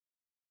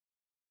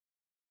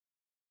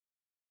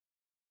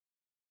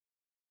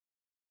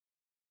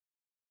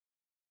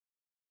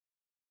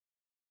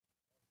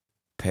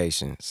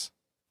patience.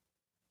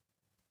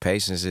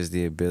 Patience is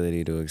the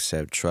ability to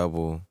accept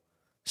trouble,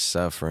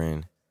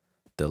 suffering,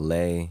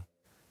 delay,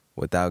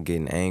 without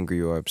getting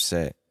angry or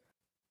upset.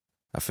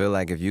 I feel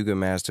like if you can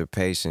master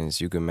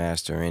patience, you can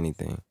master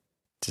anything.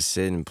 To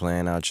sit and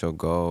plan out your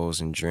goals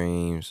and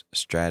dreams,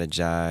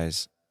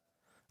 strategize,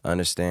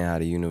 understand how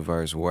the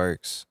universe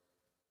works,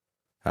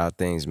 how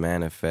things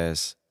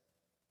manifest.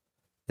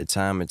 The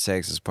time it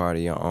takes is part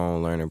of your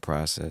own learning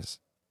process.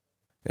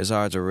 It's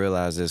hard to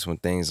realize this when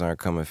things aren't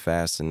coming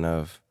fast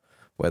enough,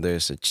 whether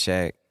it's a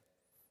check,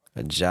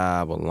 a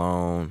job, a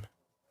loan,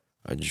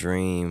 a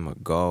dream, a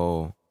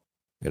goal.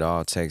 It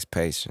all takes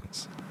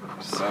patience.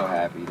 So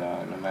happy,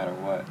 dog, no matter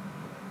what.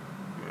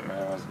 No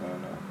matter what's going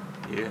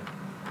on. Yeah.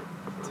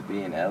 To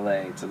be in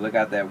LA, to look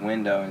out that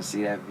window and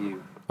see that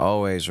view.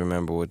 Always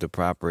remember, with the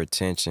proper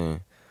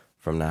attention,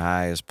 from the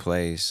highest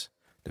place,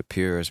 the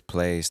purest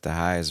place, the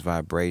highest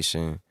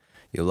vibration,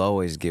 you'll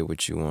always get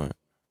what you want.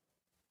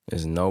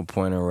 There's no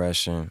point in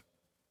rushing.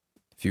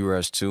 If you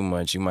rush too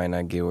much, you might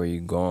not get where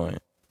you're going.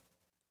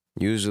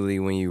 Usually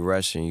when you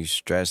rushing, you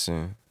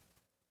stressing.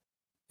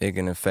 It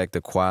can affect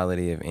the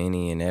quality of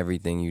any and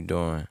everything you're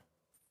doing.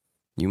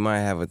 You might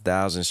have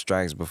 1,000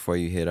 strikes before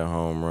you hit a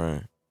home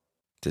run.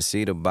 To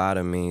see the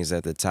bottom means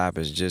that the top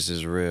is just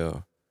as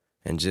real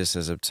and just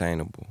as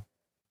obtainable.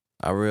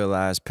 I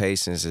realize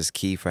patience is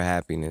key for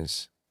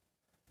happiness.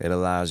 It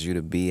allows you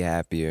to be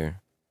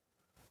happier,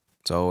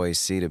 to always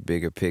see the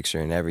bigger picture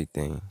in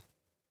everything.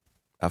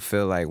 I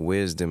feel like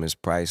wisdom is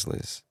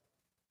priceless,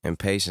 and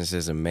patience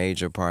is a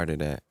major part of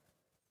that.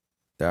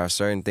 There are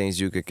certain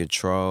things you can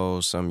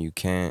control, some you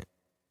can't.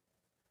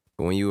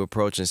 But when you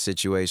approaching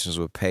situations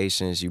with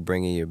patience, you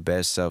bringing your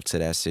best self to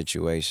that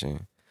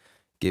situation,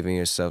 giving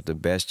yourself the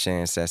best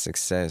chance at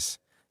success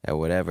at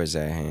whatever's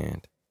at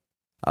hand.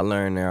 I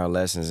learned there are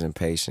lessons in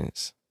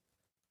patience.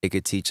 It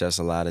could teach us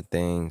a lot of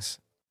things.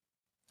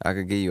 I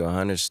could give you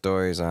 100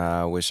 stories on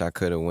how I wish I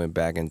could have went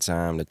back in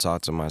time to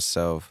talk to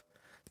myself,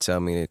 tell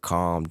me to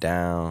calm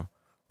down,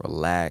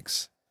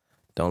 relax,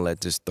 don't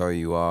let this throw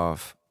you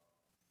off.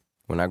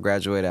 When I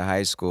graduated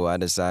high school, I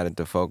decided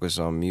to focus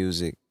on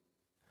music.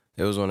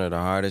 It was one of the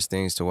hardest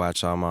things to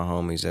watch all my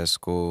homies at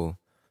school,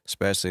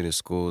 especially the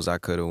schools I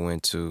could have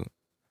went to.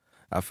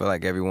 I felt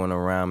like everyone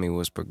around me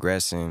was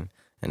progressing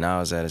and I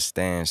was at a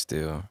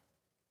standstill.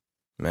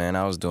 Man,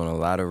 I was doing a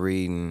lot of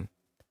reading.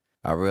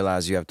 I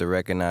realized you have to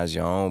recognize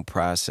your own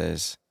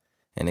process,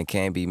 and it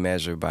can't be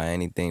measured by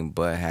anything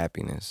but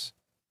happiness.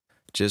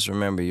 Just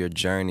remember, your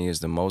journey is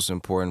the most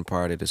important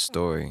part of the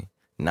story,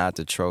 not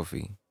the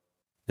trophy.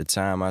 The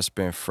time I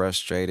spent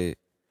frustrated,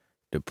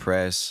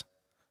 depressed,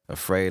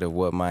 afraid of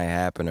what might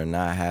happen or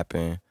not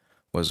happen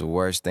was the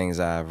worst things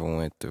I ever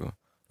went through,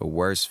 the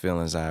worst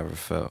feelings I ever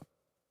felt.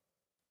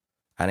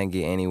 I didn't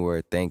get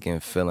anywhere thinking,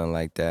 feeling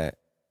like that.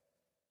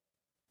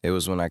 It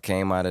was when I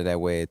came out of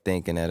that way of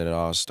thinking that it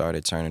all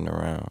started turning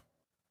around.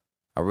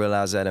 I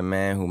realized that a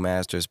man who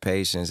masters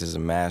patience is a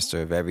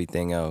master of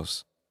everything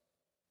else.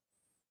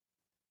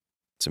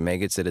 To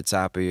make it to the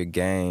top of your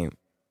game,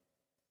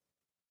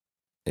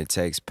 it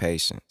takes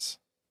patience.